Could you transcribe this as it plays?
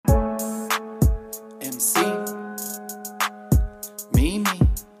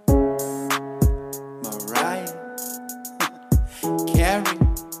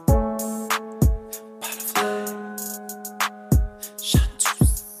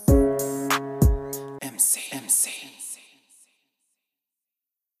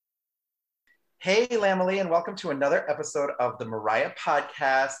Hey, Lamely, and welcome to another episode of the Mariah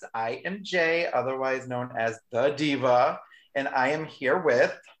Podcast. I am Jay, otherwise known as The Diva, and I am here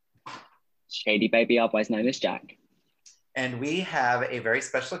with... Shady Baby, otherwise known as Jack. And we have a very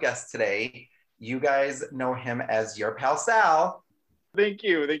special guest today. You guys know him as your pal Sal. Thank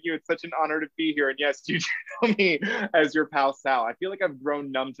you. It's such an honor to be here. And yes, you know me as your pal Sal. I feel like I've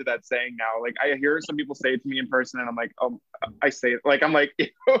grown numb to that saying now. Like I hear some people say it to me in person and I'm like, oh, I say it. Like, I'm like,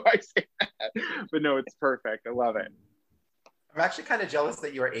 I say that. But no, it's perfect. I love it. I'm actually kind of jealous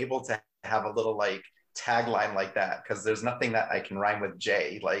that you were able to have a little like tagline like that, because there's nothing that I can rhyme with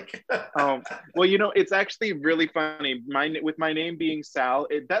Jay. Like, well, you know, it's actually really funny. With my name being Sal,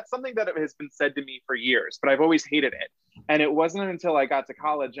 that's something that has been said to me for years, but I've always hated it. And it wasn't until I got to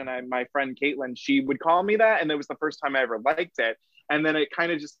college and my friend Caitlin, she would call me that, and it was the first time I ever liked it. And then it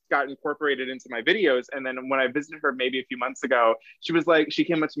kind of just got incorporated into my videos. And then when I visited her maybe a few months ago, she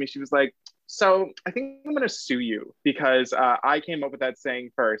came up to me, she was like, so I think I'm going to sue you because I came up with that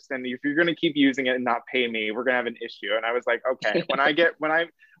saying first. And if you're going to keep using it and not pay me, we're going to have an issue. And I was like, okay,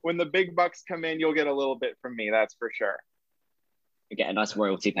 when the big bucks come in, you'll get a little bit from me. That's for sure. You get a nice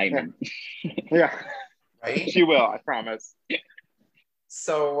royalty payment. Yeah. Right? She will, I promise.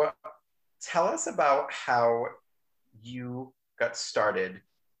 So tell us about how you got started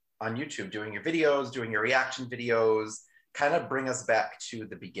on YouTube, doing your videos, doing your reaction videos. Kind of bring us back to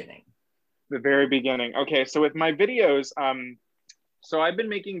the beginning. The very beginning. Okay, so with my videos, so I've been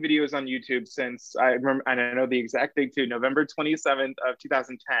making videos on YouTube since I remember, and I know the exact date too, November 27th of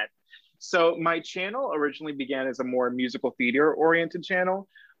 2010. So my channel originally began as a more musical theater oriented channel.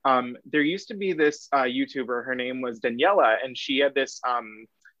 There used to be this YouTuber, her name was Daniela, and she had this,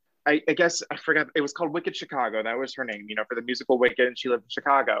 I guess, I forgot, it was called Wicked Chicago. That was her name, you know, for the musical Wicked, and she lived in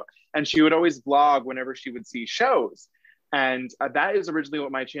Chicago. And she would always vlog whenever she would see shows. And that is originally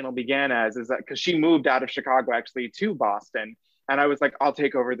what my channel began as, is that because she moved out of Chicago actually to Boston. And I was like, I'll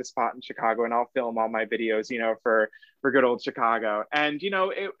take over the spot in Chicago and I'll film all my videos, you know, for good old Chicago. And, you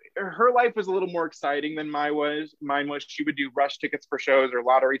know, her life was a little more exciting than mine was. She would do rush tickets for shows or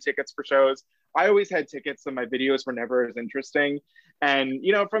lottery tickets for shows. I always had tickets, so my videos were never as interesting. And,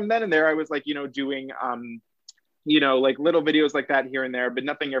 you know, from then and there, I was like, you know, doing, you know, like little videos like that here and there, but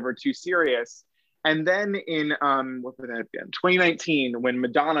nothing ever too serious. And then in, what was that again? 2019, when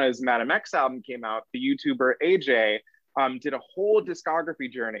Madonna's Madam X album came out, the YouTuber AJ did a whole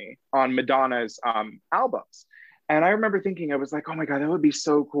discography journey on Madonna's albums. And I remember thinking, I was like, oh my God, that would be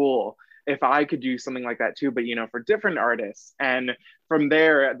so cool if I could do something like that too, but you know, for different artists. And from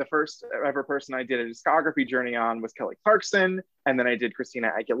there, the first ever person I did a discography journey on was Kelly Clarkson. And then I did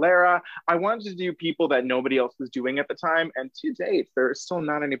Christina Aguilera. I wanted to do people that nobody else was doing at the time. And to date, there's still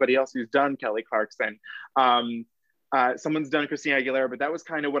not anybody else who's done Kelly Clarkson. Someone's done Christina Aguilera, but that was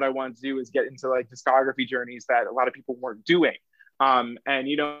kind of what I wanted to do, is get into like discography journeys that a lot of people weren't doing. And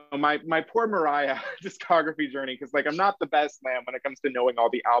you know, my poor Mariah discography journey, because like I'm not the best lamb when it comes to knowing all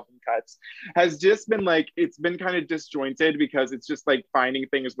the album cuts, has just been like, it's been kind of disjointed because it's just like finding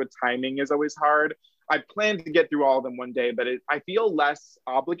things with timing is always hard. I plan to get through all of them one day, but I feel less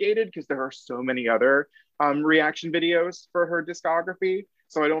obligated because there are so many other reaction videos for her discography.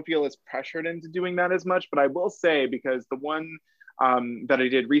 So I don't feel as pressured into doing that as much. But I will say, because the one that I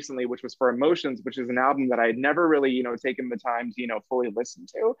did recently, which was for Emotions, which is an album that I had never really, you know, taken the time to, you know, fully listen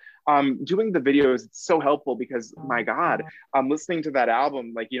to. Doing the videos, it's so helpful because, my God, listening to that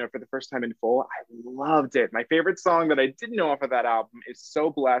album, like, you know, for the first time in full, I loved it. My favorite song that I didn't know off of that album is So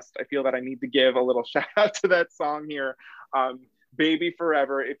Blessed. I feel that I need to give a little shout out to that song here. Baby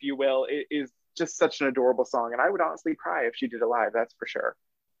Forever, if you will, it is just such an adorable song. And I would honestly cry if she did it live, that's for sure.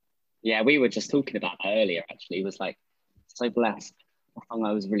 Yeah, we were just talking about that earlier, actually. It was like, So Blessed, a song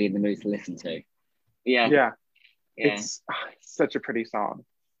I was really in the mood to listen to. Yeah. It's such a pretty song.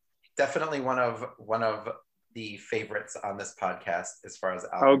 Definitely one of the favorites on this podcast as far as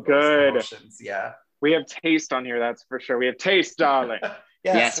album Oh, good. Emotions. Yeah, we have taste on here, that's for sure. We have taste, darling.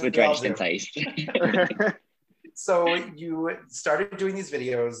 Yes, we're drenched in taste. So you started doing these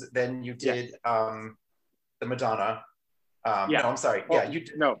videos, then you did the Madonna. No, I'm sorry. Oh, yeah, you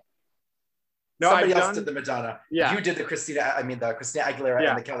did. No, somebody else did the Madonna. Yeah. You did the Christina Aguilera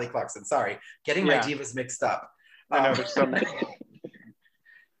and the Kelly Clarkson. Sorry, getting my divas mixed up. I know, there's so many.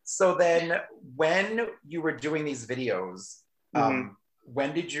 So then when you were doing these videos,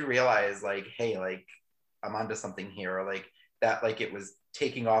 when did you realize like, hey, like I'm onto something here, or like that, like it was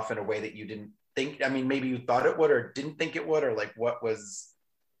taking off in a way that you didn't think? I mean, maybe you thought it would or didn't think it would, or like what was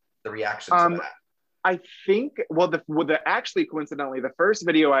the reaction to that? I think, actually, coincidentally, the first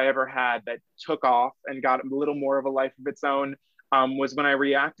video I ever had that took off and got a little more of a life of its own was when I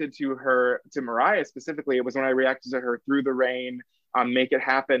reacted to Mariah specifically. It was when I reacted to her Through the Rain, Make It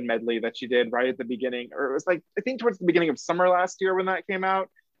Happen medley that she did right at the beginning, or it was like, I think towards the beginning of summer last year when that came out.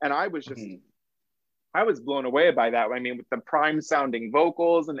 And I was just, I was blown away by that. I mean, with the prime sounding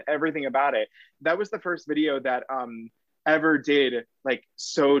vocals and everything about it. That was the first video that ever did like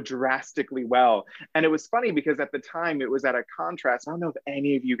so drastically well. And it was funny because at the time it was at a contrast. I don't know if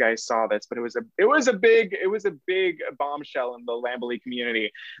any of you guys saw this, but it was a big bombshell in the Lamborghini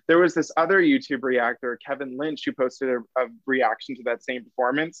community. There was this other YouTube reactor, Kevin Lynch, who posted a reaction to that same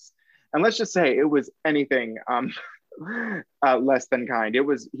performance. And let's just say it was anything less than kind.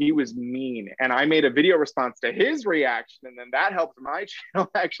 He was mean, and I made a video response to his reaction, and then that helped my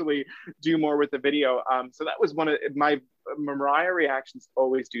channel actually do more with the video. So that was one of my Mariah reactions.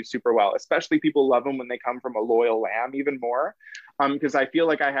 Always do super well, especially people love them when they come from a loyal lamb even more, because I feel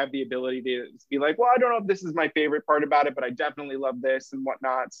like I have the ability to be like, well, I don't know if this is my favorite part about it, but I definitely love this and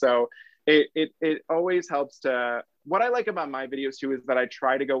whatnot. So it always helps to. What I like about my videos too is that I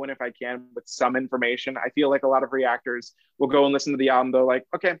try to go in if I can with some information. I feel like a lot of reactors will go and listen to the album. They're like,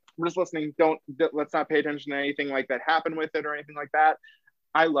 okay, I'm just listening. Let's not pay attention to anything like that happened with it or anything like that.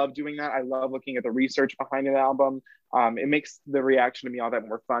 I love doing that. I love looking at the research behind an album. It makes the reaction to me all that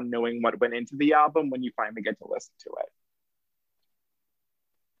more fun, knowing what went into the album when you finally get to listen to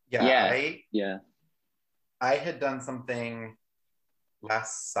it. Yeah. I had done something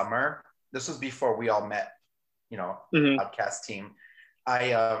last summer. This was before we all met, podcast team.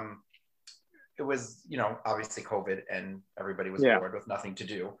 It was, obviously COVID, and everybody was bored with nothing to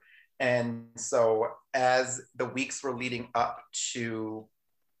do. And so as the weeks were leading up to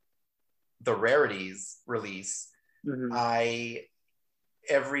the Rarities release, I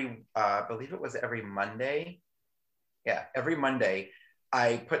believe it was every Monday. Yeah, every Monday,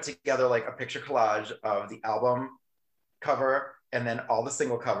 I put together like a picture collage of the album cover and then all the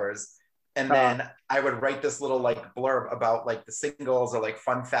single covers. And then I would write this little like blurb about like the singles or like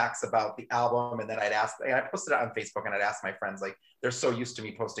fun facts about the album. And then I posted it on Facebook, and I'd ask my friends, like, they're so used to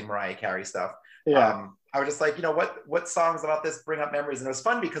me posting Mariah Carey stuff. I was just like, what songs about this bring up memories? And it was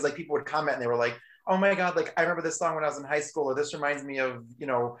fun because like people would comment and they were like, oh my God, like I remember this song when I was in high school, or this reminds me of,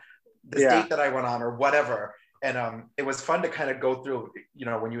 this date that I went on or whatever. And it was fun to kind of go through,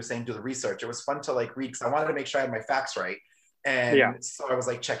 when you were saying do the research, it was fun to like read, because I wanted to make sure I had my facts right. And so I was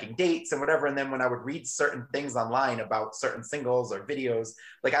like checking dates and whatever. And then when I would read certain things online about certain singles or videos,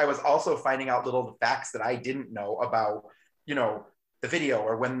 like I was also finding out little facts that I didn't know about, the video,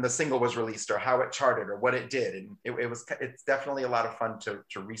 or when the single was released, or how it charted, or what it did. And it's definitely a lot of fun to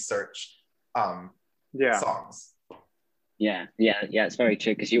research songs. Yeah, it's very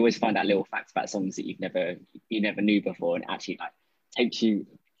true, because you always find out little facts about songs that you never knew before, and actually like takes you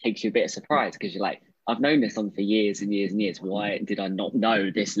a bit of surprise, because you're like, I've known this song for years and years and years. Why did I not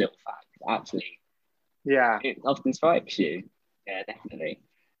know this little fact? Actually, it often strikes you. Yeah, definitely.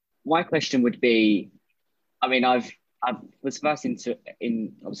 My question would be, I mean, I was first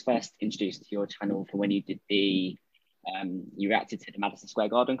introduced to your channel for when you did you reacted to the Madison Square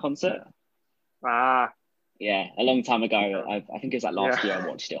Garden concert. Yeah, a long time ago. I think it was like last year I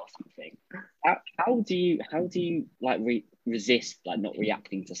watched it or something. How do you like resist like not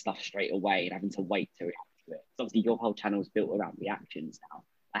reacting to stuff straight away and having to wait to react to it? So obviously your whole channel is built around reactions now.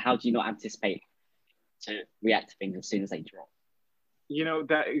 Like, how do you not anticipate to react to things as soon as they drop?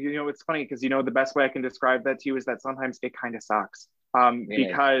 It's funny because the best way I can describe that to you is that sometimes it kind of sucks. Really?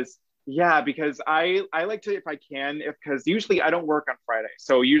 Because I like to, if I can, because usually I don't work on Friday.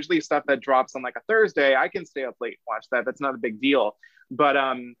 So usually stuff that drops on like a Thursday, I can stay up late and watch that. That's not a big deal. But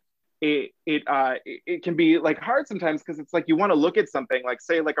it can be like hard sometimes, because it's like you want to look at something like,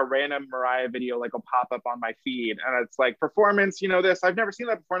 say, like a random Mariah video like will pop up on my feed, and it's like performance, this, I've never seen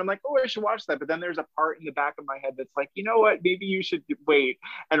that before, and I'm like, oh, I should watch that. But then there's a part in the back of my head that's like, you know what, maybe you should wait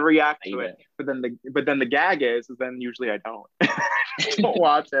and react to it. But then the gag is then usually I don't don't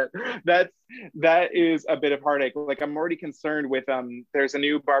watch it. That is a bit of heartache. Like, I'm already concerned with there's a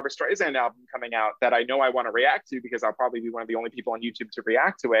new Barbra Streisand album coming out that I know I want to react to, because I'll probably be one of the only people on YouTube to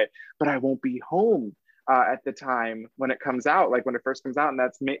react to it, but I won't be home at the time when it comes out, like when it first comes out, and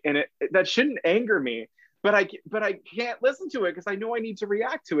that shouldn't anger me, but I can't listen to it because I know I need to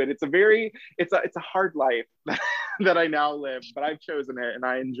react to it. It's a hard life that I now live, but I've chosen it and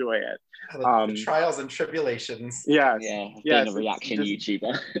I enjoy it. The trials and tribulations. Being a reaction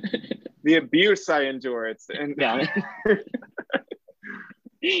YouTuber. The abuse I endure.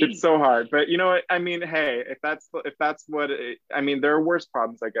 It's so hard, but you know what I mean. Hey, if that's what I mean, there are worse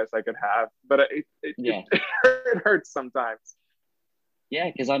problems I guess I could have, but it hurts sometimes. Yeah,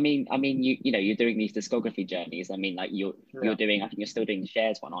 because you know, you're doing these discography journeys. I mean, like you're doing, I think you're still doing the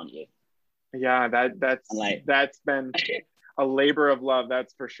shares one, aren't you? Yeah, And like, that's been a labor of love,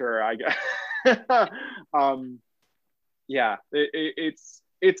 that's for sure. I guess. Yeah,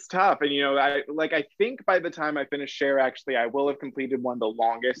 it's tough, and you know, I think by the time I finish share, actually, I will have completed one of the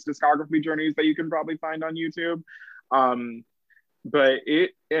longest discography journeys that you can probably find on YouTube. Um, but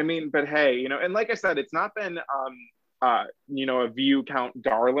hey, you know, and like I said, it's not been you know, a view count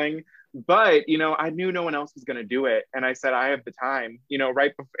darling, but you know, I knew no one else was going to do it, and I said I have the time, you know,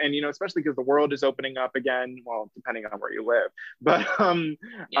 right before, and you know, especially because the world is opening up again, well, depending on where you live, but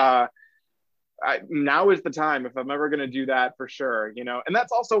yeah. now is the time if I'm ever going to do that, for sure, you know. And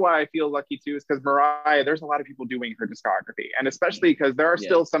that's also why I feel lucky too, is because Mariah, there's a lot of people doing her discography, and especially because there are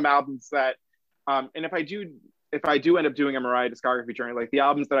still some albums that and if I do end up doing a Mariah discography journey, like the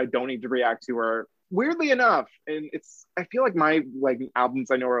albums that I don't need to react to are, weirdly enough, and I feel like my like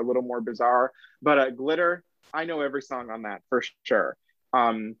albums I know are a little more bizarre, but Glitter, I know every song on that for sure.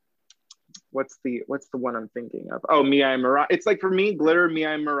 What's the one I'm thinking of? Oh, Mia and Mariah. It's like, for me, Glitter, Mia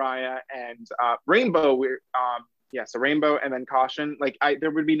and Mariah, and Rainbow. So Rainbow, and then Caution. Like,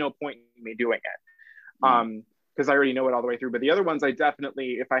 there would be no point in me doing it, because I already know it all the way through. But the other ones, I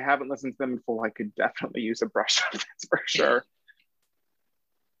definitely, if I haven't listened to them in full, I could definitely use a brush up. That's for sure.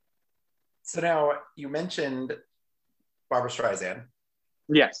 So now you mentioned Barbra Streisand.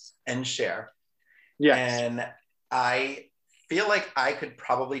 Yes. And Cher. Yes. And I feel like I could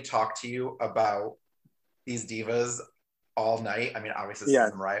probably talk to you about these divas all night. I mean, obviously this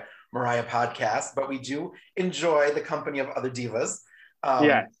is a Mariah podcast, but we do enjoy the company of other divas.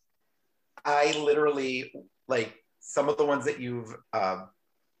 I literally, like, some of the ones that you've have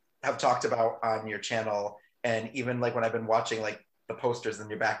talked about on your channel, and even like when I've been watching like the posters in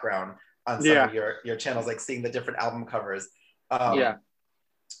your background on some of your channels, like seeing the different album covers.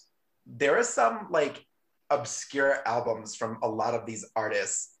 There are some like obscure albums from a lot of these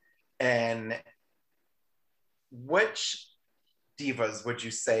artists, and which divas would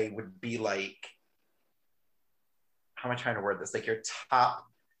you say would be like, how am I trying to word this, like your top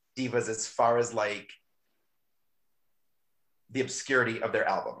divas as far as like the obscurity of their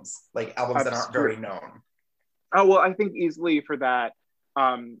albums, like albums that aren't very known? Oh, well, I think easily for that,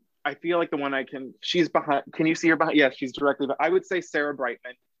 I feel like the one she's behind, can you see her behind? Yes, she's directly behind. I would say Sarah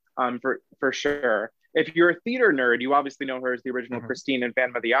Brightman, for sure. If you're a theater nerd, you obviously know her as the original Christine in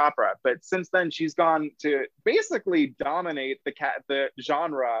Phantom of the Opera. But since then, she's gone to basically dominate the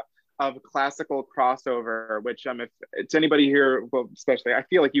genre of classical crossover, which if to anybody here, well, especially, I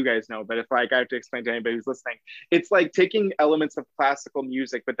feel like you guys know, but if like I have to explain to anybody who's listening, it's like taking elements of classical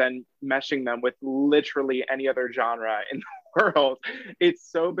music, but then meshing them with literally any other genre in the world. It's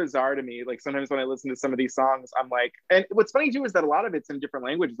so bizarre to me. Like, sometimes when I listen to some of these songs, I'm like, and what's funny too is that a lot of it's in different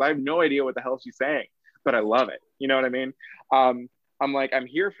languages. I have no idea what the hell she's saying, but I love it. You know what I mean? I'm like, I'm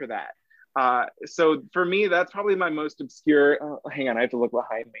here for that. So for me, that's probably my most obscure. Hang on, I have to look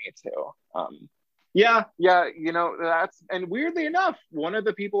behind me too. You know, and weirdly enough, one of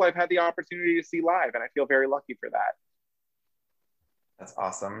the people I've had the opportunity to see live, and I feel very lucky for that. That's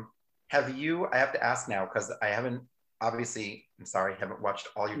awesome. I have to ask now, because I haven't, obviously, I'm sorry, I haven't watched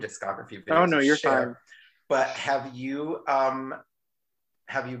all your discography videos. Oh no, you're fine. But have you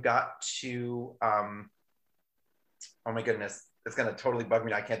got to, oh my goodness, it's gonna totally bug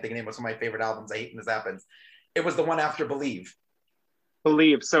me. I can't think of the name. It's one of my favorite albums. I hate when this happens. It was the one after Believe.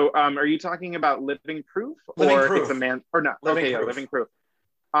 Believe. So, are you talking about Living Proof, It's a man, or not? Living Proof.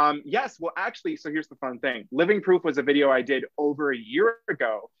 Yes. Well, actually, so here's the fun thing. Living Proof was a video I did over a year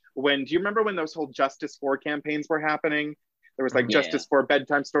ago. Do you remember when those whole Justice for campaigns were happening? There was like Justice for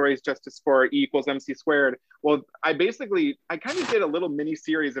bedtime stories, Justice for E=MC². Well, I kind of did a little mini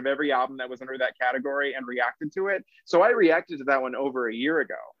series of every album that was under that category and reacted to it. So I reacted to that one over a year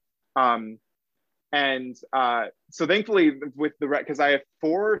ago. So thankfully, with because I have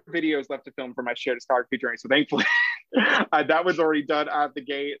 4 videos left to film for my shared discography journey. So thankfully, that was already done out the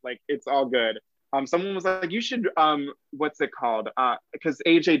gate. Like, it's all good. Someone was like, you should, what's it called? Because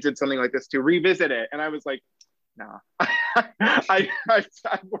AJ did something like this too, revisit it. And I was like, no, I've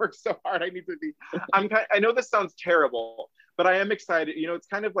worked so hard. I need to be, I know this sounds terrible, but I am excited. You know, it's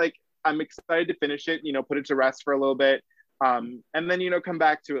kind of like, I'm excited to finish it, you know, put it to rest for a little bit. And then, you know, come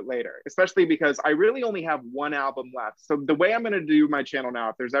back to it later, especially because I really only have one album left. So the way I'm going to do my channel now,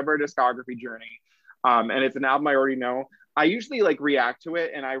 if there's ever a discography journey, and it's an album I already know, I usually like react to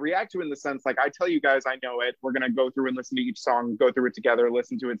it, and I react to it in the sense, like, I tell you guys I know it. We're going to go through and listen to each song, go through it together,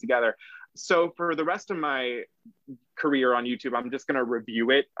 listen to it together. So for the rest of my career on YouTube, I'm just going to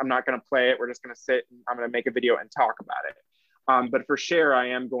review it. I'm not going to play it. We're just going to sit and I'm going to make a video and talk about it. But for Cher, I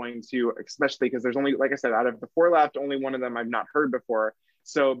am going to, especially because there's only, like I said, out of the 4 left, only one of them I've not heard before.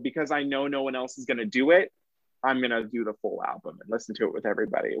 So because I know no one else is going to do it, I'm going to do the full album and listen to it with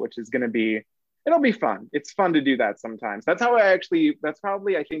everybody, which is going to be, it'll be fun. It's fun to do that sometimes. That's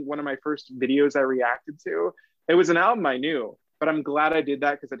probably, I think, one of my first videos I reacted to. It was an album I knew, but I'm glad I did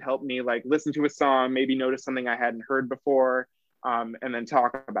that because it helped me like listen to a song, maybe notice something I hadn't heard before, and then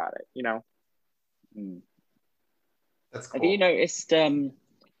talk about it, you know? That's cool. Have you noticed any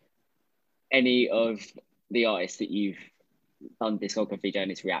of the artists that you've done discography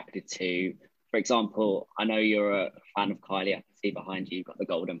journeys reacted to? For example, I know you're a fan of Kylie. I can see behind you, you've got the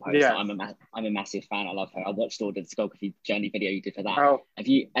golden poster. Yeah. I'm a massive fan. I love her. I watched all the discography journey video you did for that. Oh,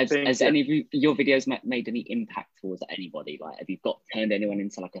 has any of your videos made any impact towards anybody? Like, have you turned anyone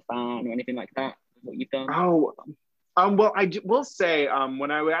into like a fan or anything like that? What you've done? Oh, well, I will say when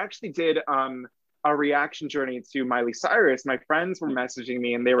I actually did a reaction journey to Miley Cyrus, my friends were messaging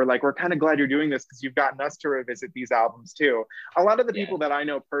me and they were like, we're kind of glad you're doing this because you've gotten us to revisit these albums too. A lot of the people that I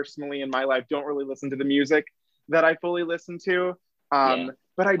know personally in my life don't really listen to the music that I fully listen to. But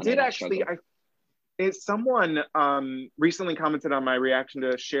I did actually, someone recently commented on my reaction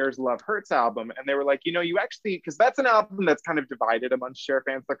to Cher's Love Hurts album, and they were like, you actually, because that's an album that's kind of divided amongst Cher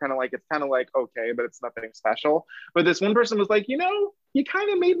fans. They're kind of like, it's kind of like, okay, but it's nothing special. But this one person was like, you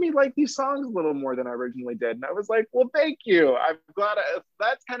kind of made me like these songs a little more than I originally did. And I was like, well, thank you. I'm glad.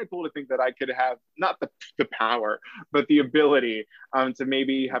 That's kind of cool to think that I could have not the power, but the ability to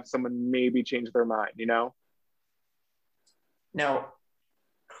maybe have someone maybe change their mind, Now,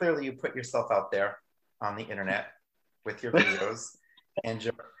 clearly you put yourself out there on the internet with your videos and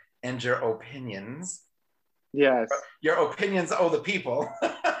your opinions. Yes. Your opinions owe the people.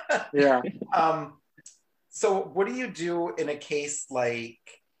 Yeah. So what do you do in a case like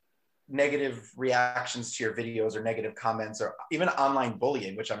negative reactions to your videos or negative comments or even online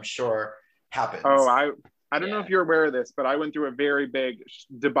bullying, which I'm sure happens? Oh, I don't know if you're aware of this, but I went through a very big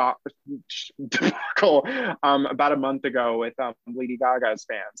debacle about a month ago with Lady Gaga's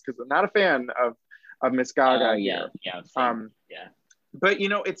fans, because I'm not a fan of Miss Gaga. Yeah. But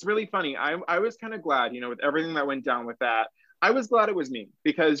it's really funny. I was kind of glad, with everything that went down with that. I was glad it was me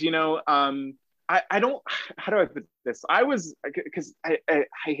because I don't, how do I put this? I was, because I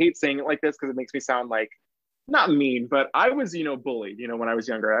hate saying it like this because it makes me sound like not mean, but I was, bullied, when I was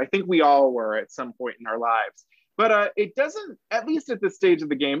younger. I think we all were at some point in our lives. But it doesn't, at least at this stage of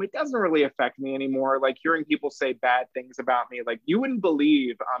the game, it doesn't really affect me anymore. Like hearing people say bad things about me, like you wouldn't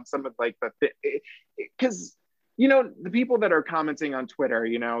believe some of like because, the people that are commenting on Twitter,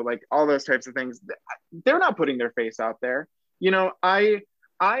 like all those types of things, they're not putting their face out there.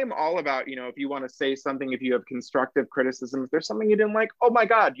 I'm all about, if you want to say something, if you have constructive criticism, if there's something you didn't like, oh my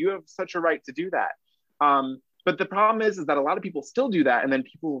God, you have such a right to do that. But the problem is that a lot of people still do that. And then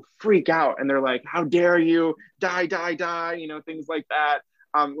people freak out and they're like, how dare you die, things like that.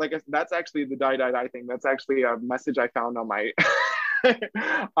 That's actually the die thing. That's actually a message I found on my,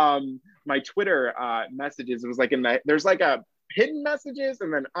 my Twitter messages. It was like there's like a hidden messages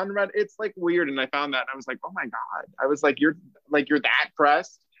and then unread. It's like weird. And I found that and I was like, oh my God. I was like, you're that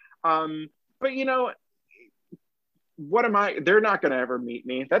pressed. But what am I? They're not going to ever meet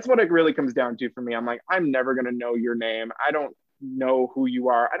me. That's what it really comes down to for me. I'm like, I'm never going to know your name. I don't know who you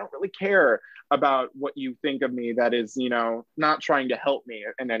are. I don't really care about what you think of me. That is, not trying to help me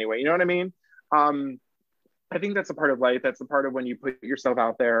in any way. You know what I mean? I think that's a part of life. That's a part of when you put yourself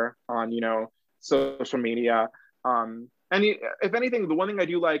out there on, social media. And if anything, the one thing I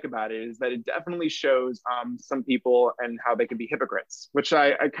do like about it is that it definitely shows some people and how they can be hypocrites, which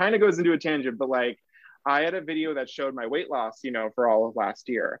I kind of goes into a tangent, but like I had a video that showed my weight loss, for all of last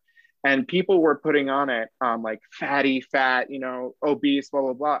year, and people were putting on it like fatty, fat, obese, blah,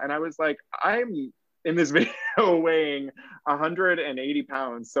 blah, blah. And I was like, I'm in this video weighing 180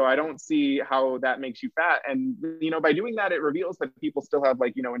 pounds. So I don't see how that makes you fat. And, by doing that, it reveals that people still have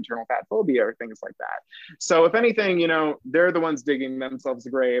like, internal fat phobia or things like that. So if anything, they're the ones digging themselves a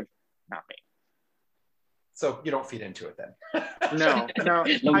grave, not me. So you don't feed into it then? No.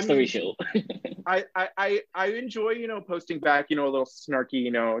 Long story short. I enjoy, posting back, a little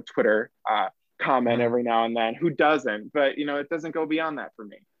snarky, Twitter comment every now and then. Who doesn't? But, it doesn't go beyond that for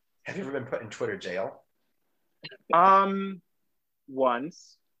me. Have you ever been put in Twitter jail?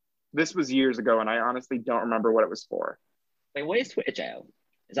 Once. This was years ago, and I honestly don't remember what it was for. Wait, what is Twitter jail?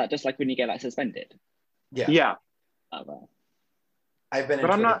 Is that just like when you get like suspended? Yeah. Yeah. Oh, well. I've been in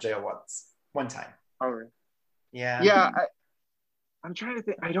Twitter jail one time. Oh, really? Yeah. Yeah. I'm trying to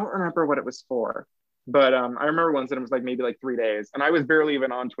think. I don't remember what it was for, but I remember once that it was like maybe like 3 days, and I was barely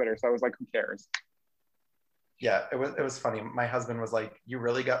even on Twitter, so I was like, who cares? Yeah, it was funny. My husband was like, "You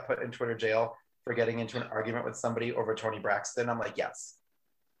really got put in Twitter jail for getting into an argument with somebody over Toni Braxton?" I'm like, "Yes,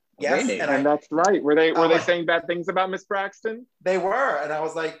 yes," Really? And that's right. Were they like, saying bad things about Miss Braxton? They were, and I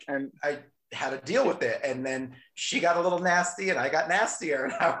was like, And I had to deal with it. And then she got a little nasty, and I got nastier,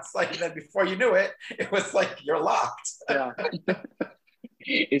 and I was like, and then before you knew it, it was like you're locked. yeah,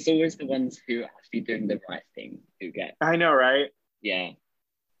 It's always the ones who are actually doing the right thing who get, I know, right? yeah, a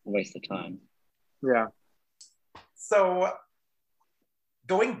waste of time. Yeah. So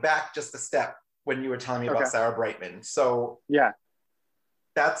going back just a step when you were telling me about Sarah Brightman. So yeah,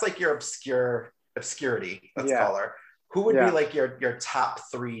 that's like your obscurity, let's Yeah. call her. Who would be like your top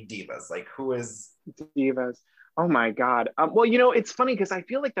 3 divas? Like who is divas? Oh my God. Well, you know, it's funny because I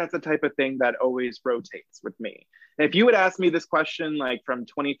feel like that's the type of thing that always rotates with me. And if you would ask me this question like from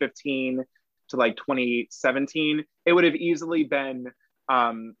 2015 to like 2017, it would have easily been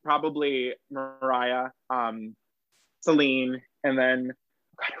probably Mariah, Celine, and then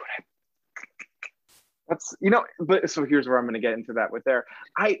God, that's, you know, but so here's where I'm going to get into that with there.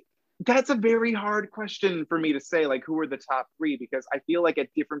 That's a very hard question for me to say, like, who are the top 3? Because I feel like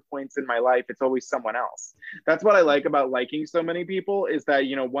at different points in my life, it's always someone else. That's what I like about liking so many people, is that,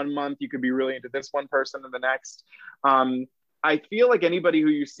 you know, one month you could be really into this one person and the next. I feel like anybody who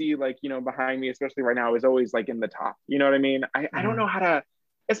you see, like, you know, behind me, especially right now, is always like in the top. You know what I mean? I don't know how to,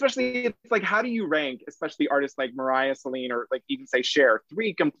 especially, it's like, how do you rank, especially artists like Mariah, Celine, or like even say Cher,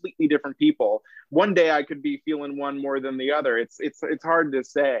 3 completely different people. One day I could be feeling one more than the other. It's hard to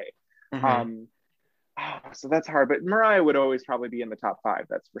say. So that's hard, but Mariah would always probably be in the top 5,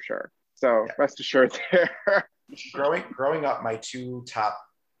 that's for sure. So rest assured there. growing up, my 2 top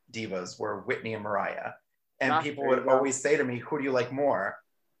divas were Whitney and Mariah. And people would go. always say to me, who do you like more?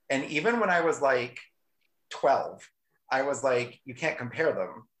 And even when I was like 12, I was like, you can't compare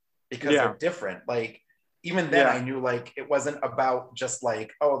them because they're different. Like, even then I knew like it wasn't about just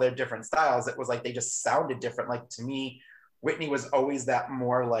like, oh, they're different styles. It was like they just sounded different. Like, to me, Whitney was always that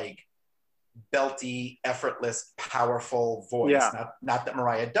more like belty, effortless, powerful voice. Not that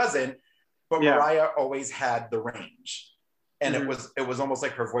Mariah doesn't, but Mariah always had the range. And it was almost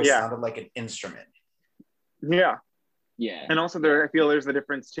like her voice sounded like an instrument. Yeah. And also I feel there's a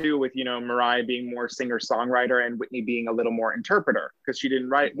difference too with, you know, Mariah being more singer-songwriter and Whitney being a little more interpreter, because she didn't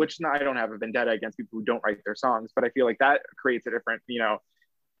write, which I don't have a vendetta against people who don't write their songs, but I feel like that creates a different, you know,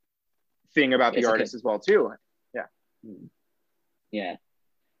 thing about the artist as well too. Yeah.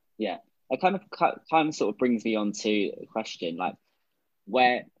 It kind of sort of brings me on to a question, like,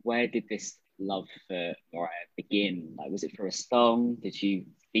 where did this love for Mariah begin? Like, was it for a song? Did you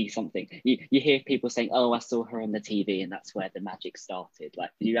see something? You hear people saying, oh, I saw her on the TV and that's where the magic started. Like,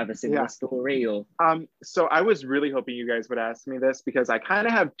 did you have a similar story? Or so I was really hoping you guys would ask me this, because I kind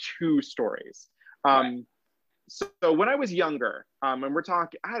of have 2 stories. So when I was younger, and we're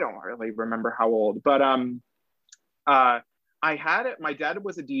talking, I don't really remember how old, but my dad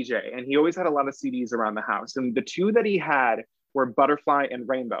was a DJ, and he always had a lot of CDs around the house. And the 2 that he had were Butterfly and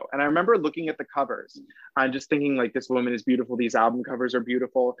Rainbow. And I remember looking at the covers and just thinking, like, this woman is beautiful. These album covers are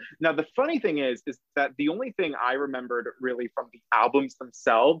beautiful. Now, the funny thing is that the only thing I remembered really from the albums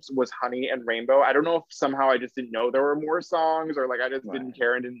themselves was Honey and Rainbow. I don't know if somehow I just didn't know there were more songs, or like I just didn't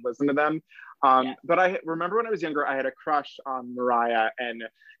care and didn't listen to them. But I remember when I was younger, I had a crush on Mariah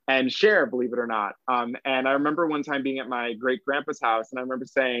and Cher, believe it or not. And I remember one time being at my great grandpa's house, and I remember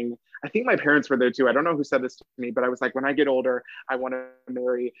saying, I think my parents were there too. I don't know who said this to me, but I was like, when I get older, I want to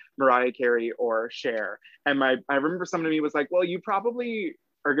marry Mariah Carey or Cher. And I remember someone to me was like, well, you probably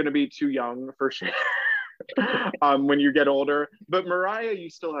are going to be too young for Cher when you get older, but Mariah,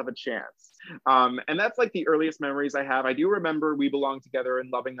 you still have a chance. And that's like the earliest memories I have. I do remember We Belong Together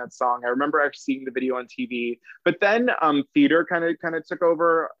and loving that song. I remember actually seeing the video on TV, but then theater kind of took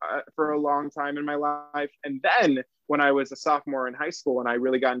over for a long time in my life. And then when I was a sophomore in high school and I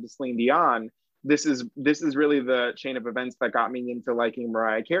really got into Celine Dion, this is really the chain of events that got me into liking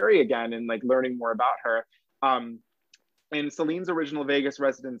Mariah Carey again and like learning more about her. In Celine's original Vegas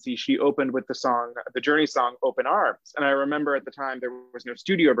residency, she opened with the Journey song, Open Arms. And I remember at the time there was no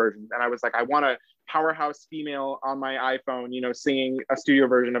studio version. And I was like, I want a powerhouse female on my iPhone, you know, singing a studio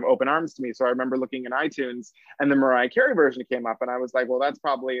version of Open Arms to me. So I remember looking in iTunes and the Mariah Carey version came up. And I was like, well, that's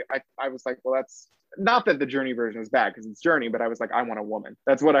probably, I was like, well, that's not that the Journey version is bad because it's Journey, but I was like, I want a woman.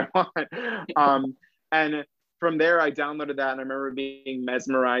 That's what I want. And from there, I downloaded that and I remember being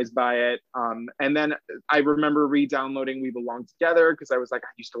mesmerized by it. And then I remember re-downloading We Belong Together because I was like, I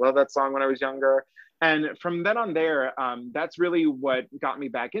used to love that song when I was younger. And from then on there, that's really what got me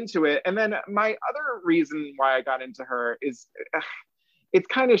back into it. And then my other reason why I got into her is it's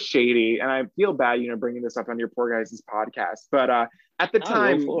kind of shady, and I feel bad, bringing this up on your poor guys' podcast. But at the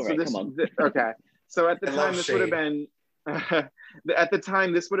time, so this, okay, so at the time, this would have been, at the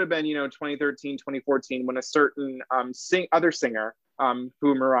time, this would have been, 2013, 2014, when a certain other singer,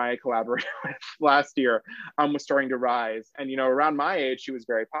 who Mariah collaborated with last year, was starting to rise. And, around my age, she was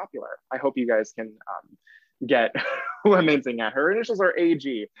very popular. I hope you guys can get who I'm hinting at. Her initials are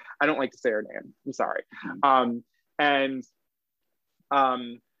AG. I don't like to say her name. I'm sorry.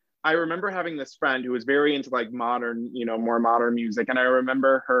 I remember having this friend who was very into like modern, more modern music. And I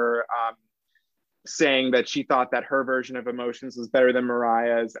remember her saying that she thought that her version of Emotions was better than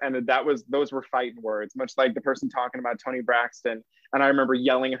Mariah's. And those were fighting words, much like the person talking about Toni Braxton. And I remember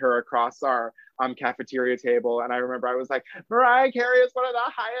yelling at her across our cafeteria table. And I remember I was like, Mariah Carey is one of the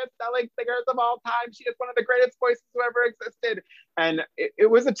highest selling singers of all time. She is one of the greatest voices who ever existed. And it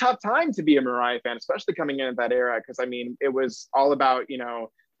was a tough time to be a Mariah fan, especially coming in at that era. Because I mean, it was all about,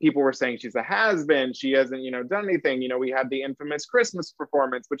 people were saying she's a has-been. She hasn't, done anything. We had the infamous Christmas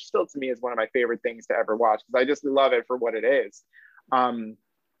performance, which still to me is one of my favorite things to ever watch, because I just love it for what it is.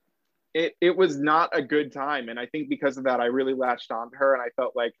 It was not a good time. And I think because of that, I really latched on to her, and I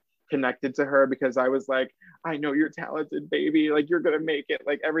felt like connected to her, because I was like, I know you're talented, baby. Like, you're gonna make it.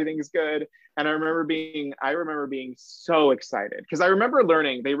 Like, everything's good. And I remember being so excited, because I remember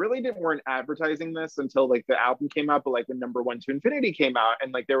learning they really weren't advertising this until like the album came out, but like when Number One to Infinity came out,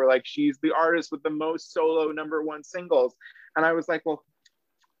 and like they were like, she's the artist with the most solo #1 singles. And I was like, well,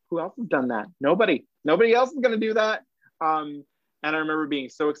 who else has done that? Nobody else is gonna do that. And I remember being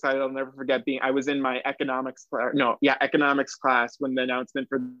so excited. I'll never forget I was in my economics class when the announcement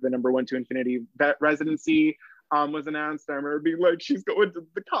for the Number One to Infinity residency was announced. I remember being like, she's going to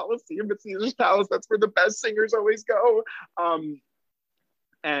the Coliseum at Caesar's Palace. That's where the best singers always go.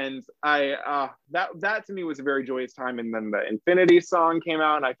 And that to me was a very joyous time. And then the Infinity song came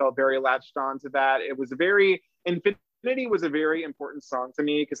out, and I felt very latched on to that. Infinity was a very important song to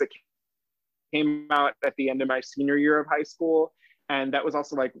me, because it came out at the end of my senior year of high school. And that was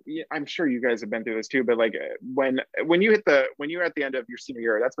also like, I'm sure you guys have been through this too, but like when you're at the end of your senior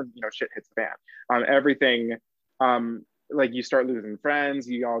year, that's when, shit hits the fan. Everything, like you start losing friends,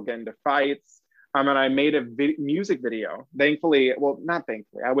 you all get into fights. And I made a music video, thankfully, well, not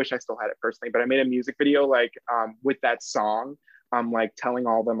thankfully, I wish I still had it personally, but I made a music video like with that song, like telling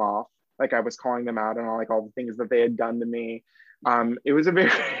all them off. Like I was calling them out on all the things that they had done to me. It was a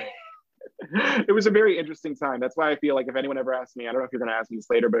very it was a very interesting time. That's why I feel like if anyone ever asks me, I don't know if you're going to ask me this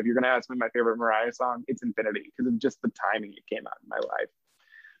later, but if you're going to ask me my favorite Mariah song, it's Infinity, because of just the timing it came out in my life.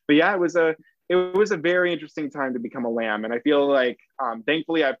 But yeah, it was a very interesting time to become a lamb. And I feel like,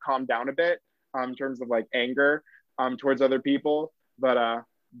 thankfully I've calmed down a bit in terms of like anger towards other people, but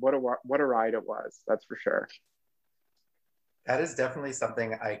what a ride it was. That's for sure. That is definitely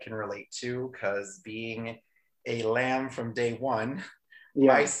something I can relate to, because being a lamb from day one,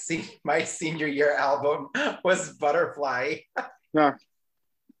 yeah. My senior year album was Butterfly. Yeah.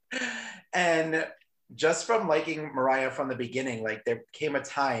 And just from liking Mariah from the beginning, like there came a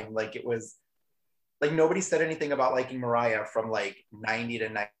time, like it was like nobody said anything about liking Mariah from like 90 to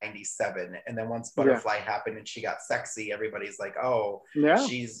 97. And then once Butterfly happened and she got sexy, everybody's like, oh,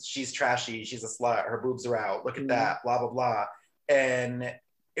 she's trashy, she's a slut, her boobs are out, look at that, blah, blah, blah. And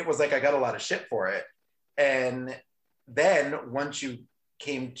it was like I got a lot of shit for it. And then once you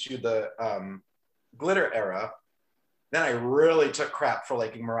came to the glitter era, then I really took crap for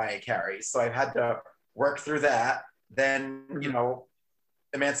liking Mariah Carey. So I've had to work through that. Then,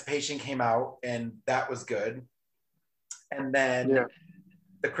 Emancipation came out, and that was good. And then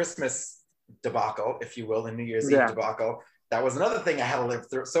the Christmas debacle, if you will, the New Year's Eve debacle, that was another thing I had to live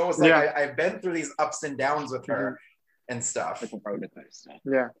through. So it was like I've been through these ups and downs with her and stuff. Like a roller coaster.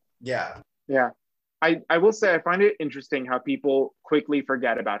 Yeah. I will say I find it interesting how people quickly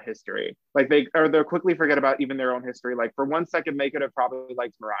forget about history. Like they'll quickly forget about even their own history. Like for 1 second, they could have probably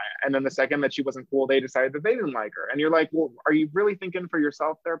liked Mariah. And then the second that she wasn't cool, they decided that they didn't like her. And you're like, well, are you really thinking for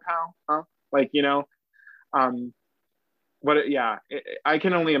yourself there, pal? Huh? Like, I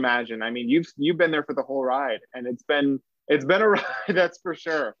can only imagine. I mean, you've been there for the whole ride, and it's been a ride, that's for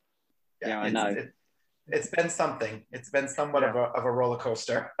sure. Yeah, I know. It's been something. It's been somewhat of a roller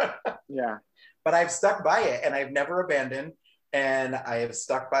coaster. Yeah. But I've stuck by it, and I've never abandoned, and I have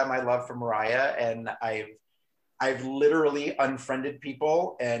stuck by my love for Mariah, and I've literally unfriended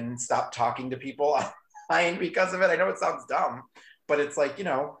people and stopped talking to people online because of it. I know it sounds dumb, but it's like,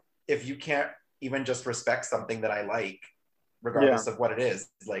 if you can't even just respect something that I like, regardless of what it is,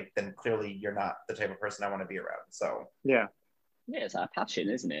 like, then clearly you're not the type of person I want to be around. So yeah, it's our passion,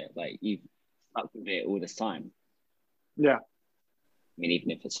 isn't it? Like you've stuck with it all this time. Yeah. I mean, even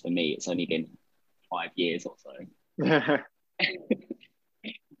if it's for me, it's only been 5 years or so.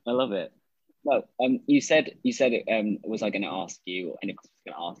 I love it. No, you said was I going to ask you, or anyone was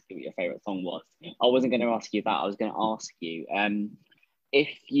going to ask you what your favorite song was? I wasn't going to ask you that. I was going to ask you, if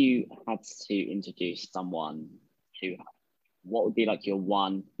you had to introduce someone to her, what would be like your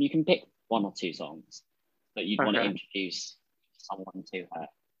one? You can pick one or two songs that you'd want to introduce someone to her.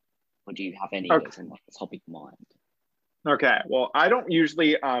 Or do you have any that's on like the top of your mind? Okay, well, I don't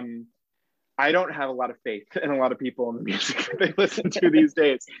usually I don't have a lot of faith in a lot of people in the music that they listen to these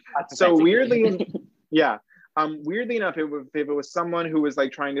days. So weirdly enough, if it was someone who was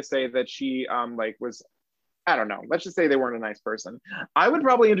like trying to say that she like was, I don't know, let's just say they weren't a nice person, I would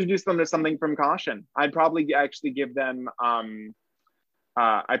probably introduce them to something from Caution. I'd probably actually give them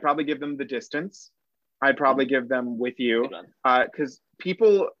The Distance. I'd probably give them With You, because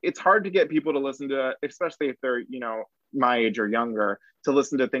people, it's hard to get people to listen to, especially if they're, you know, my age or younger, to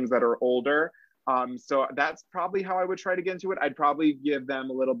listen to things that are older. So that's probably how I would try to get into it. I'd probably give them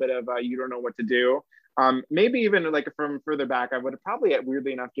a little bit of You Don't Know What to Do. Maybe even like from further back, I would have probably,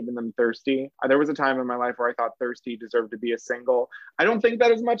 weirdly enough, given them Thirsty. There was a time in my life where I thought Thirsty deserved to be a single. I don't think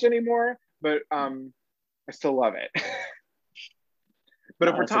that as much anymore, but I still love it. But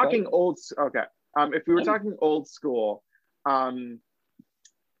if we're talking if we were talking old school, there's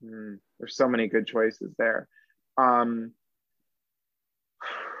so many good choices there.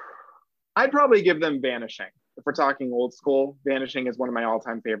 I'd probably give them Vanishing. If we're talking old school, Vanishing is one of my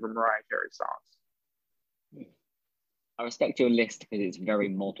all-time favorite Mariah Carey songs. I respect your list because it's very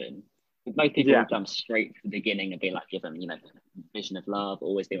modern. Most people will jump straight to the beginning and be like, give them, you know, Vision of Love,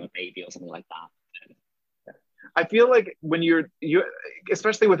 Always Be My Baby, or something like that. I feel like when you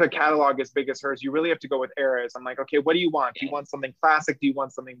especially with a catalog as big as hers, you really have to go with eras. I'm like, okay, what do you want? Do you want something classic? Do you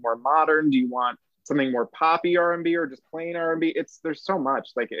want something more modern? Do you want something more poppy R&B or just plain R&B? There's so much,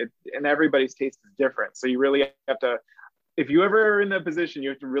 like and everybody's taste is different. So you really have to, if you ever are in that position, you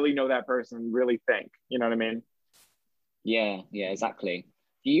have to really know that person and really think, you know what I mean? Yeah, exactly.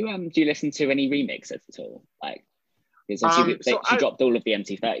 Do you listen to any remixes at all? Like, because she dropped all of the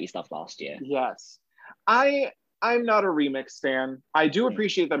MT30 stuff last year. Yes. I'm not a remix fan. I do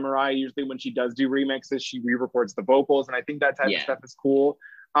appreciate that Mariah usually when she does do remixes, she re-records the vocals, and I think that type of stuff is cool.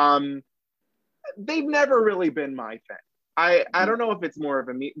 They've never really been my thing. I don't know if it's more of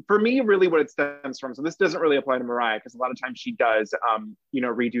for me, really what it stems from. So this doesn't really apply to Mariah because a lot of times she does,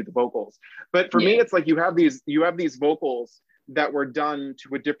 redo the vocals. But for me, it's like you have these vocals that were done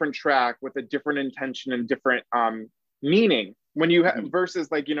to a different track with a different intention and different meaning. When you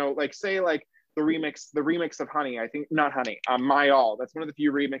versus like, you know, like say like the remix of Honey, I think not Honey, My All. That's one of the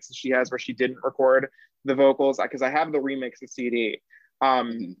few remixes she has where she didn't record the vocals, because I have the remix of CD.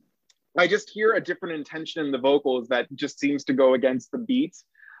 I just hear a different intention in the vocals that just seems to go against the beat.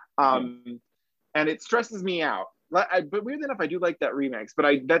 And it stresses me out. But weirdly enough, I do like that remix,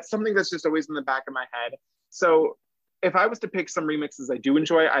 but that's something that's just always in the back of my head. So if I was to pick some remixes I do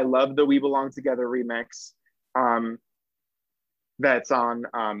enjoy, I love the We Belong Together remix. That's on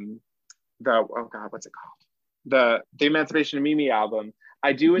what's it called? The Emancipation of Mimi album.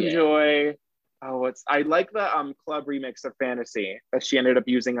 I do enjoy. I like the club remix of Fantasy that she ended up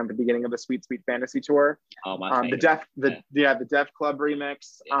using on the beginning of the Sweet Sweet Fantasy tour. Oh, my favorite. The Def Club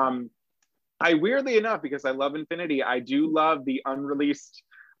remix. I weirdly enough, because I love Infinity, I do love the unreleased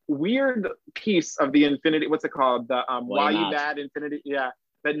weird piece of the Infinity. What's it called? The Why You Mad Infinity? Yeah,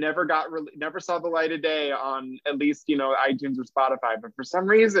 that never saw the light of day on at least iTunes or Spotify. But for some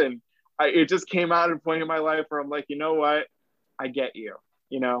reason, it just came out at a point in my life where I'm like, you know what? I get you.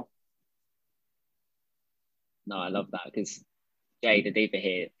 No, I love that because Jay, the Diva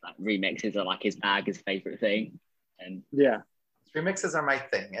here, like, remixes are like his favorite thing. And remixes are my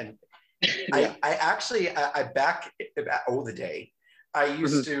thing. And I actually back the day, I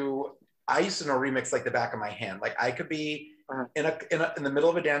used to know remix like the back of my hand. Like I could be in the middle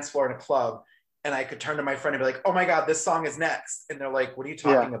of a dance floor in a club, and I could turn to my friend and be like, "Oh my God, this song is next," and they're like, "What are you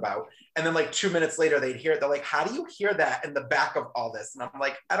talking about?" And then like 2 minutes later, they'd hear it. They're like, "How do you hear that in the back of all this?" And I'm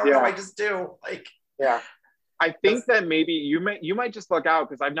like, "I don't know. I just do." Like, I think that maybe you might just look out,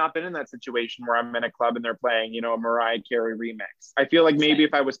 because I've not been in that situation where I'm in a club and they're playing, a Mariah Carey remix. I feel like maybe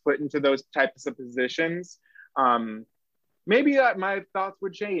if I was put into those types of positions, maybe my thoughts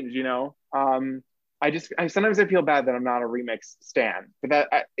would change. I sometimes feel bad that I'm not a remix stan, but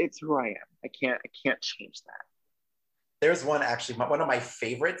it's who I am. I can't change that. There's one actually. One of my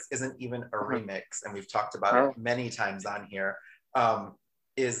favorites isn't even a remix, and we've talked about it many times on here.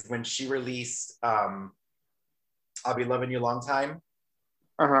 Is when she released "I'll Be Loving You Long Time."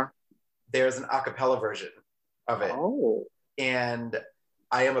 There's an a cappella version of it. and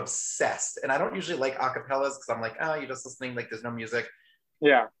I am obsessed. And I don't usually like acapellas because I'm like, oh, you're just listening, like there's no music.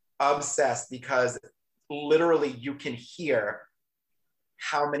 Yeah. Obsessed because literally you can hear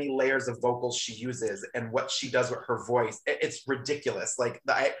how many layers of vocals she uses and what she does with her voice. It's ridiculous. Like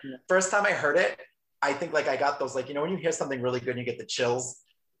first time I heard it, I think like I got those, like, you know, when you hear something really good and you get the chills,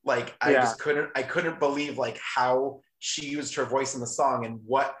 like I couldn't believe like how she used her voice in the song and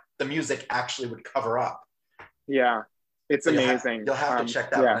what the music actually would cover up. Yeah, it's so amazing. You'll have to check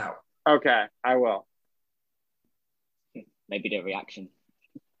that one out. Okay, I will. Maybe the reaction.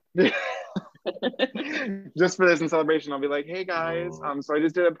 Just for this in celebration, I'll be like, hey guys, so I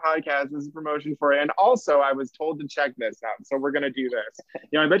just did a podcast, this is promotion for it, and also I was told to check this out, so we're gonna do this.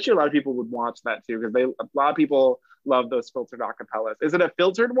 You know, I bet you a lot of people would watch that too, because a lot of people love those filtered acapellas. Is it a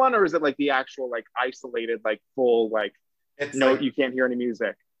filtered one, or is it like the actual like isolated, like full, like it's no, like, you can't hear any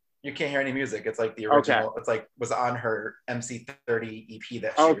music? You can't hear any music. It's like the original. Okay. It's like was on her MC30 EP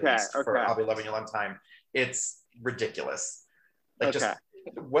that she released for I'll Be Loving You a Long Time. It's ridiculous. Like just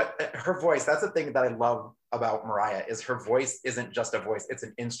what her voice, that's the thing that I love about Mariah, is her voice isn't just a voice, it's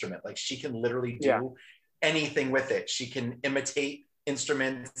an instrument. Like she can literally do anything with it. She can imitate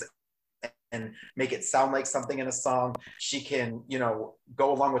instruments and make it sound like something in a song. She can, you know,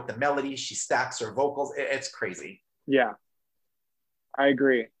 go along with the melody. She stacks her vocals. It's crazy. Yeah, I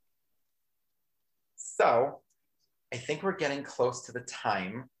agree. So I think we're getting close to the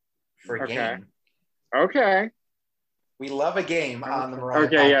time for a game. Okay. We love a game on the Mariah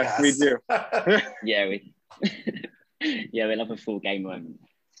podcast. Yes, we do. We love a full game moment.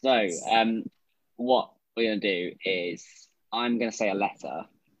 So what we're going to do is I'm going to say a letter,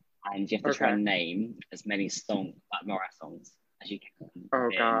 and you have to try and name as many songs, like Mariah songs, as you can. Oh,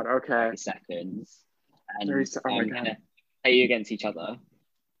 God, okay. 30 seconds. And I'm going to play you against each other.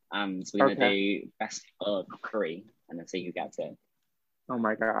 So we're going to do best of 3, and then see who gets it. Oh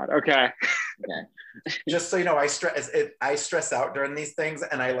my God. Okay. Just so you know, I stress out during these things,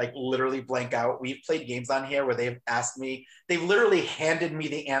 and I like literally blank out. We've played games on here where they've asked me, they've literally handed me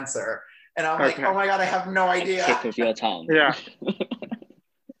the answer, and I'm like, oh my God, I have no idea. Tip of your tongue. Yeah. But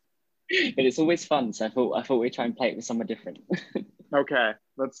it's always fun, so I thought we'd try and play it with someone different. Okay.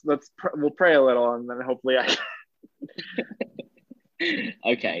 We'll pray a little, and then hopefully I.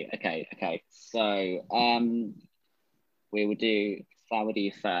 Okay. So we will do. I will do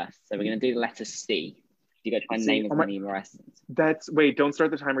you first. So we're going to do the letter C. You got to try and name as many Mariah songs. Wait, don't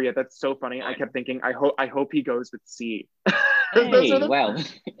start the timer yet. That's so funny. I kept thinking, I hope he goes with C. Hey, well.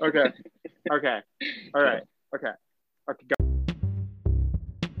 Okay. All right. Okay,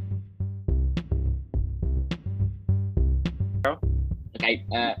 go. Okay,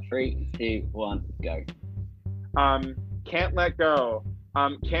 3, 2, 1, go. Can't Let Go.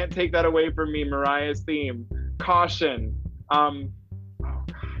 Can't Take That Away From Me, Mariah's theme. Caution.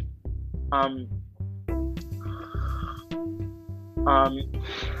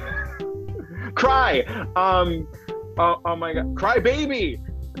 Cry. Oh my God. Cry Baby.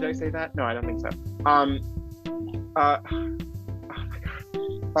 Did I say that? No, I don't think so. Oh my God.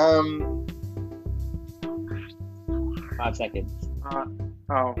 5 seconds.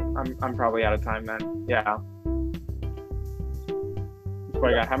 I'm probably out of time then. Yeah.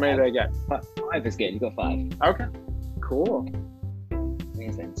 What I got? How many did I get? 5 is good. You got 5. Okay. Cool.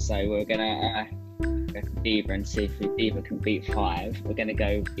 Amazing. So we're gonna go for Diva and see if Diva can beat 5. We're gonna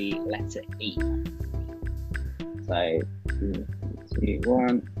go with the letter E. So 3, 2,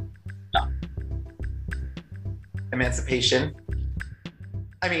 1. Done. Emancipation.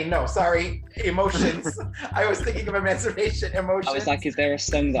 I mean, no, sorry. Emotions. I was thinking of Emancipation. Emotions. I was like, is there a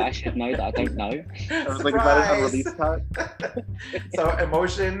song that I should know that I don't know? I was like, is that a release cut? So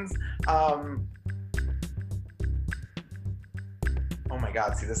Emotions. Oh my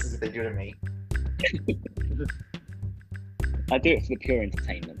God, see, this is what they do to me. I do it for the pure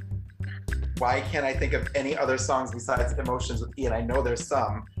entertainment. Why can't I think of any other songs besides Emotions with E? And I know there's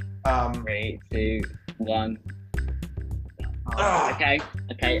some. 3, 2, 1. Okay.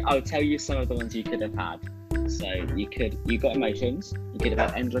 I'll tell you some of the ones you could have had. So you got Emotions. You could have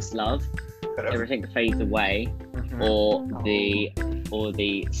had Endless Love, Everything Fades Away, or the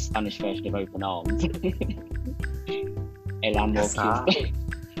Spanish version of Open Arms. El Amor Kiss.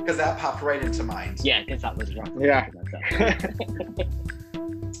 Because that popped right into mind. Yeah, because that was right. Yeah.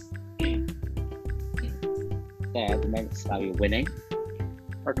 So at the moment, so you're winning.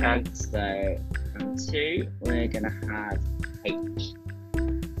 Okay. So round 2, we're gonna have H.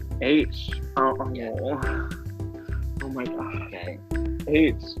 H. Oh. Yeah. Oh my God. Okay.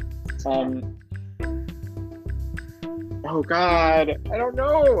 H. Oh God. I don't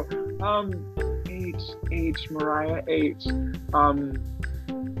know. H. Mariah H.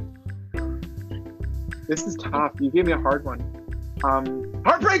 This is tough. You gave me a hard one.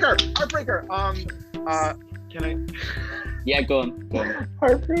 Heartbreaker. Can I? Yeah, go on.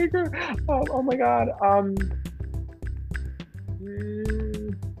 Heartbreaker. Oh my God.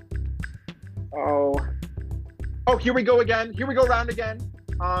 Oh, here we go again. Here we go round again.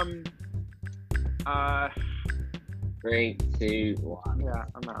 3, 2, 1. Yeah,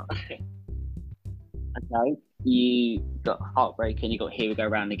 I'm out. Okay. You got Heartbreaker and you got Here We Go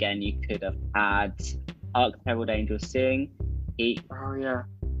Round Again. You could have had Arc Herald Angels Sing, Heat, Oh yeah.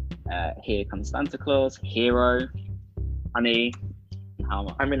 Here Comes Santa Claus, Hero, Honey, and How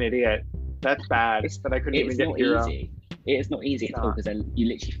Much. I'm an idiot. That's bad. But I couldn't even get Hero. Easy. It is not easy It's at all not. because you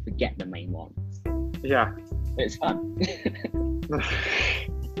literally forget the main ones. Yeah. But it's fun.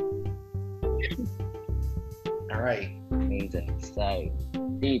 All right. Amazing. So,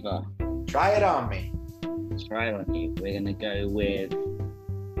 Diva, Try it on me. try it on you. We're gonna go with.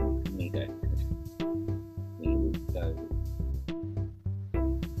 What can we go? We will go.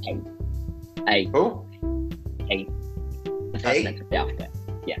 A. Who? A. The first A? letter of the alphabet.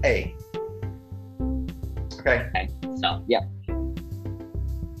 A. Okay. Okay. So, yeah.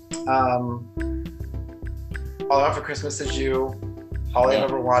 All I Want for Christmas Is You. All I Yeah.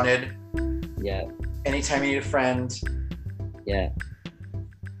 Ever Wanted. Yeah. Anytime You Need a Friend. Yeah.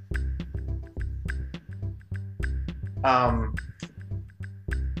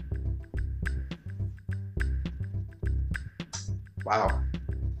 Wow.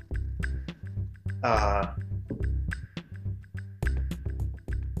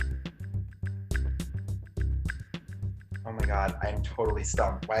 Oh my God, I'm totally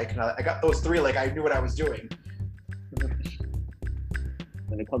stumped. Why cannot I got those three like I knew what I was doing.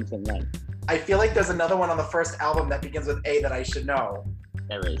 When it comes to men, I feel like there's another one on the first album that begins with A that I should know.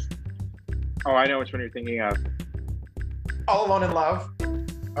 there is. Oh, I know which one you're thinking of. All Alone in Love.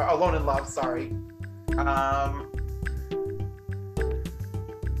 Or Alone in Love, sorry. 5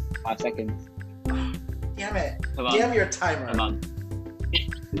 seconds. Damn it. Come on. Damn your timer. Come on.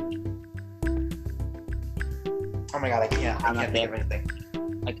 Oh my God, I can't think of anything.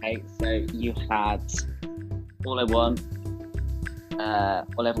 Okay, so you had All I Want,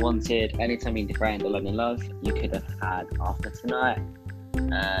 All I Ever Wanted, Anytime You Need a Friend, Alone in Love. You could have had After Tonight.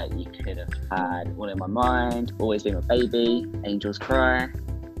 You could have had All in My Mind, Always Be My Baby, Angels Cry,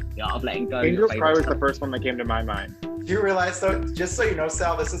 The Art of Letting Go. Angels Cry was the first one that came to my mind. Do you realize though, just so you know,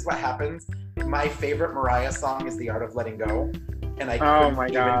 Sal, this is what happens. My favorite Mariah song is The Art of Letting Go. And I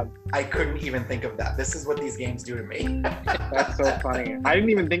couldn't even think of that. This is what these games do to me. That's so funny. I didn't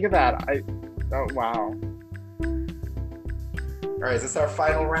even think of that. Oh wow. All right, is this our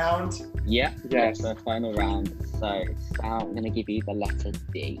final round? Yeah, Yes. that's the final round. So Sal, I'm going to give you the letter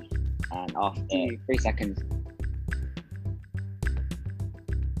D. And after D. 3 seconds,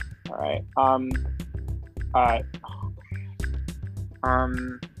 All right.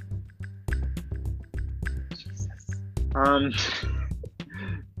 Jesus.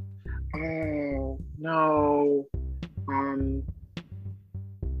 Oh no.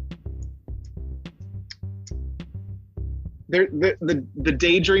 The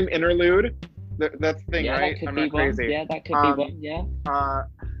daydream interlude. That's the thing, yeah, right? that could I'm be not one. crazy. Yeah, that could be one. Yeah.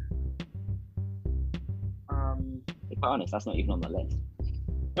 To be quite honest, that's not even on the list.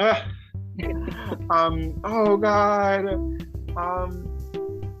 Oh God.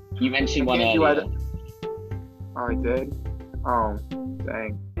 You mentioned one can't do earlier. Oh, I did. Oh,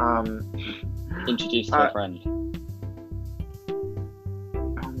 dang. Introduce to a friend.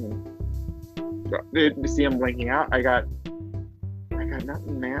 You see, I'm blanking out. I got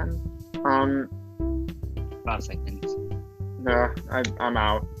nothing, man. 5 seconds. No, I'm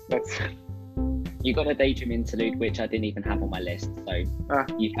out. That's. You got a daydream interlude, which I didn't even have on my list, so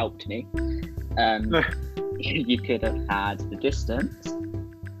you helped me. You could have had The Distance,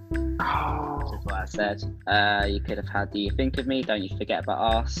 Oh. which is what I said. You could have had Do You Think of Me, Don't You Forget About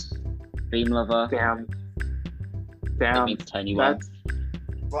Us, Dream Lover. Damn. Didn't mean to turn you on.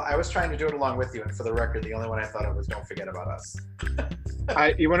 Well, I was trying to do it along with you, and for the record, the only one I thought of was Don't Forget About Us.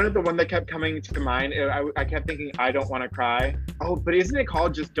 You wanted the one that kept coming to mind. I kept thinking I Don't Want to Cry. Oh, but isn't it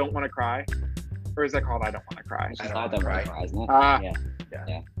called just Don't Want to Cry? Or is that called I Don't Want to Cry? Which is I don't I wanna don't cry. want to cry, isn't it?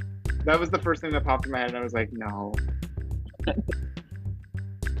 Yeah. That was the first thing that popped in my head, and I was like, no.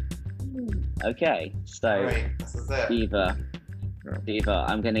 Okay, so All right, this is it. Diva,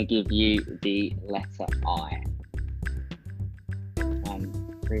 I'm going to give you the letter I.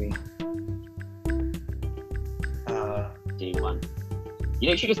 1, 3, 2, 1. You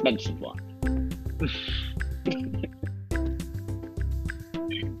literally just mentioned one.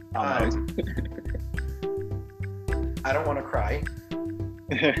 I Don't Want to Cry.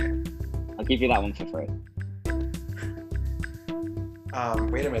 I'll give you that one for free.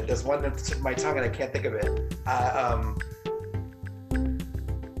 Wait a minute, there's one that's tip of my tongue and I can't think of it. Oh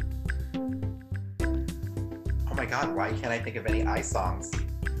my God, why can't I think of any I songs? I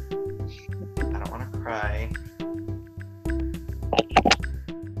Don't Want to Cry.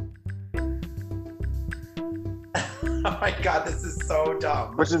 Oh my God, this is so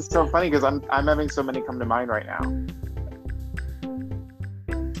dumb. Which is so funny because I'm having so many come to mind right now.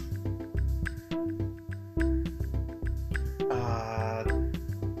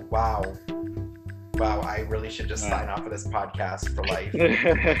 Wow, I really should just sign off of this podcast for life.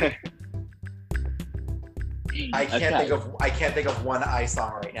 I can't think of one I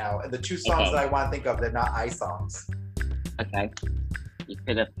song right now. And the two songs that I want to think of, they're not I songs. Okay. You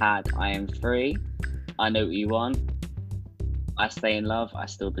could have had I Am Free, I Know What You Want, I Stay in Love, I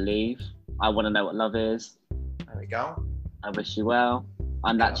Still Believe, I Want to Know What Love Is. There we go. I Wish You Well,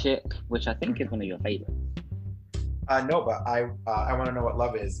 I'm That Chick, which I think is one of your favorites. No, but I Want to Know What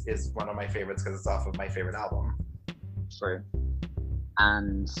Love Is one of my favorites because it's off of my favorite album. True.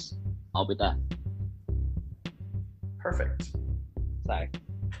 And I'll Be There. Perfect. So,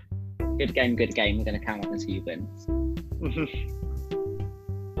 good game. We're going to count up until you win.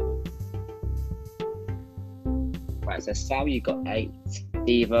 Right, so Sal, you got 8.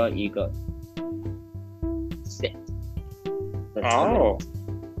 Diva, you got 6. Oh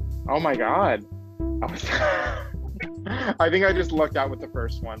my God. I think I just lucked out with the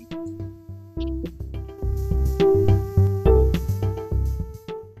first one.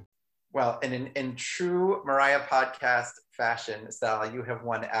 Well, and in true Mariah podcast fashion, Sal, you have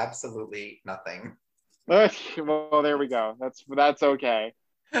won absolutely nothing. Well, there we go. That's okay.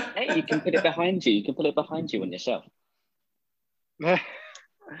 Hey, you can put it behind you. You can put it behind you on your shelf. Right?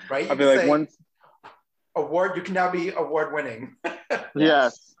 I'll be like one award. You can now be award winning.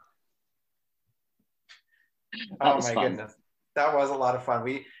 Yes. Oh my goodness, that was a lot of fun.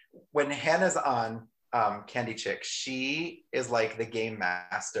 When Hannah's on Candy Chick, she is like the game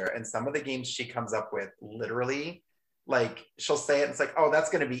master, and some of the games she comes up with, literally, like she'll say it and it's like, oh, that's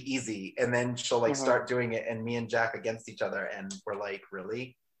going to be easy, and then she'll like start doing it, and me and Jack against each other, and we're like,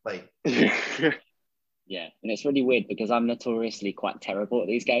 really, like. Yeah, and it's really weird because I'm notoriously quite terrible at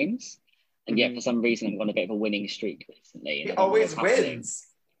these games, and yet for some reason I'm on a bit of a winning streak recently. He always wins.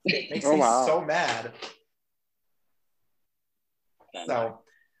 Makes me so mad. So,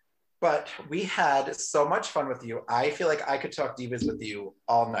 but we had so much fun with you. I feel like I could talk divas with you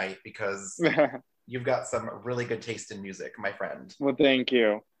all night because you've got some really good taste in music, my friend. Well, thank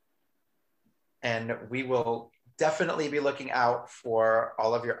you. And we will definitely be looking out for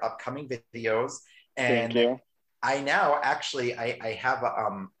all of your upcoming videos. And thank you. I now actually, I have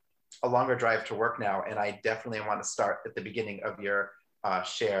a longer drive to work now, and I definitely want to start at the beginning of your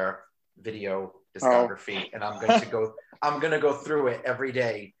share video discography, and I'm going to go through it every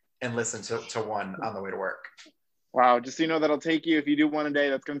day and listen to one on the way to work. Wow, just so you know, that'll take you, if you do one a day,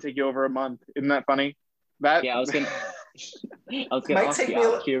 that's going to take you over a month. Isn't that funny? Yeah, I was going to ask you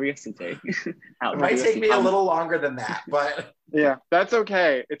out of curiosity. It might take me a little longer than that, but yeah, that's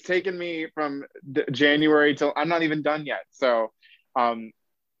okay. It's taken me from January till I'm not even done yet. So, all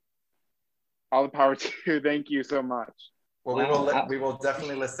the power to you. Thank you so much. Well, we will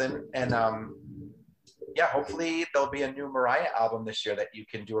definitely listen, and yeah, hopefully there'll be a new Mariah album this year that you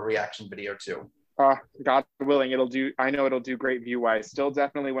can do a reaction video to. God willing, I know it'll do great view-wise. Still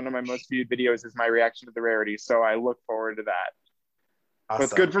definitely one of my most viewed videos is my reaction to the Rarity, so I look forward to that. Awesome.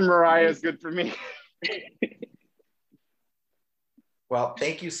 What's good for Mariah is good for me. Well,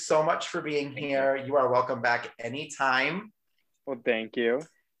 thank you so much for being here. You are welcome back anytime. Well, thank you.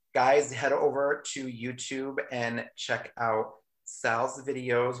 Guys, head over to YouTube and check out Sal's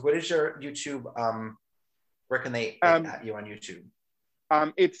videos. What is your YouTube? Where can they at you on YouTube?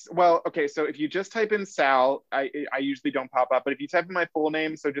 So if you just type in Sal, I usually don't pop up, but if you type in my full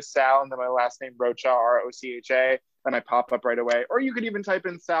name, so just Sal and then my last name, Rocha, R-O-C-H-A, then I pop up right away. Or you could even type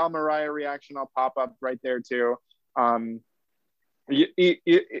in Sal Mariah Reaction, I'll pop up right there too. Actually, at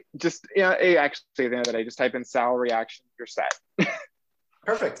the end of the day, just type in Sal Reaction, you're set.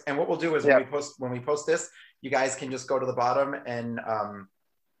 Perfect. And what we'll do is when we post this, you guys can just go to the bottom and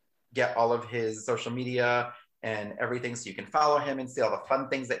get all of his social media and everything, so you can follow him and see all the fun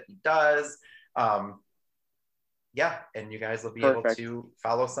things that he does. Yeah, and you guys will be able to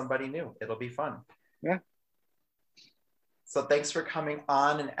follow somebody new. It'll be fun. Yeah. So thanks for coming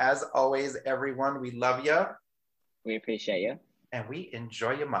on, and as always, everyone, we love you. We appreciate you. And we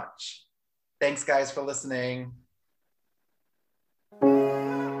enjoy you much. Thanks, guys, for listening.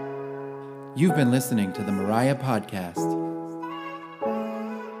 You've been listening to the Mariah Podcast.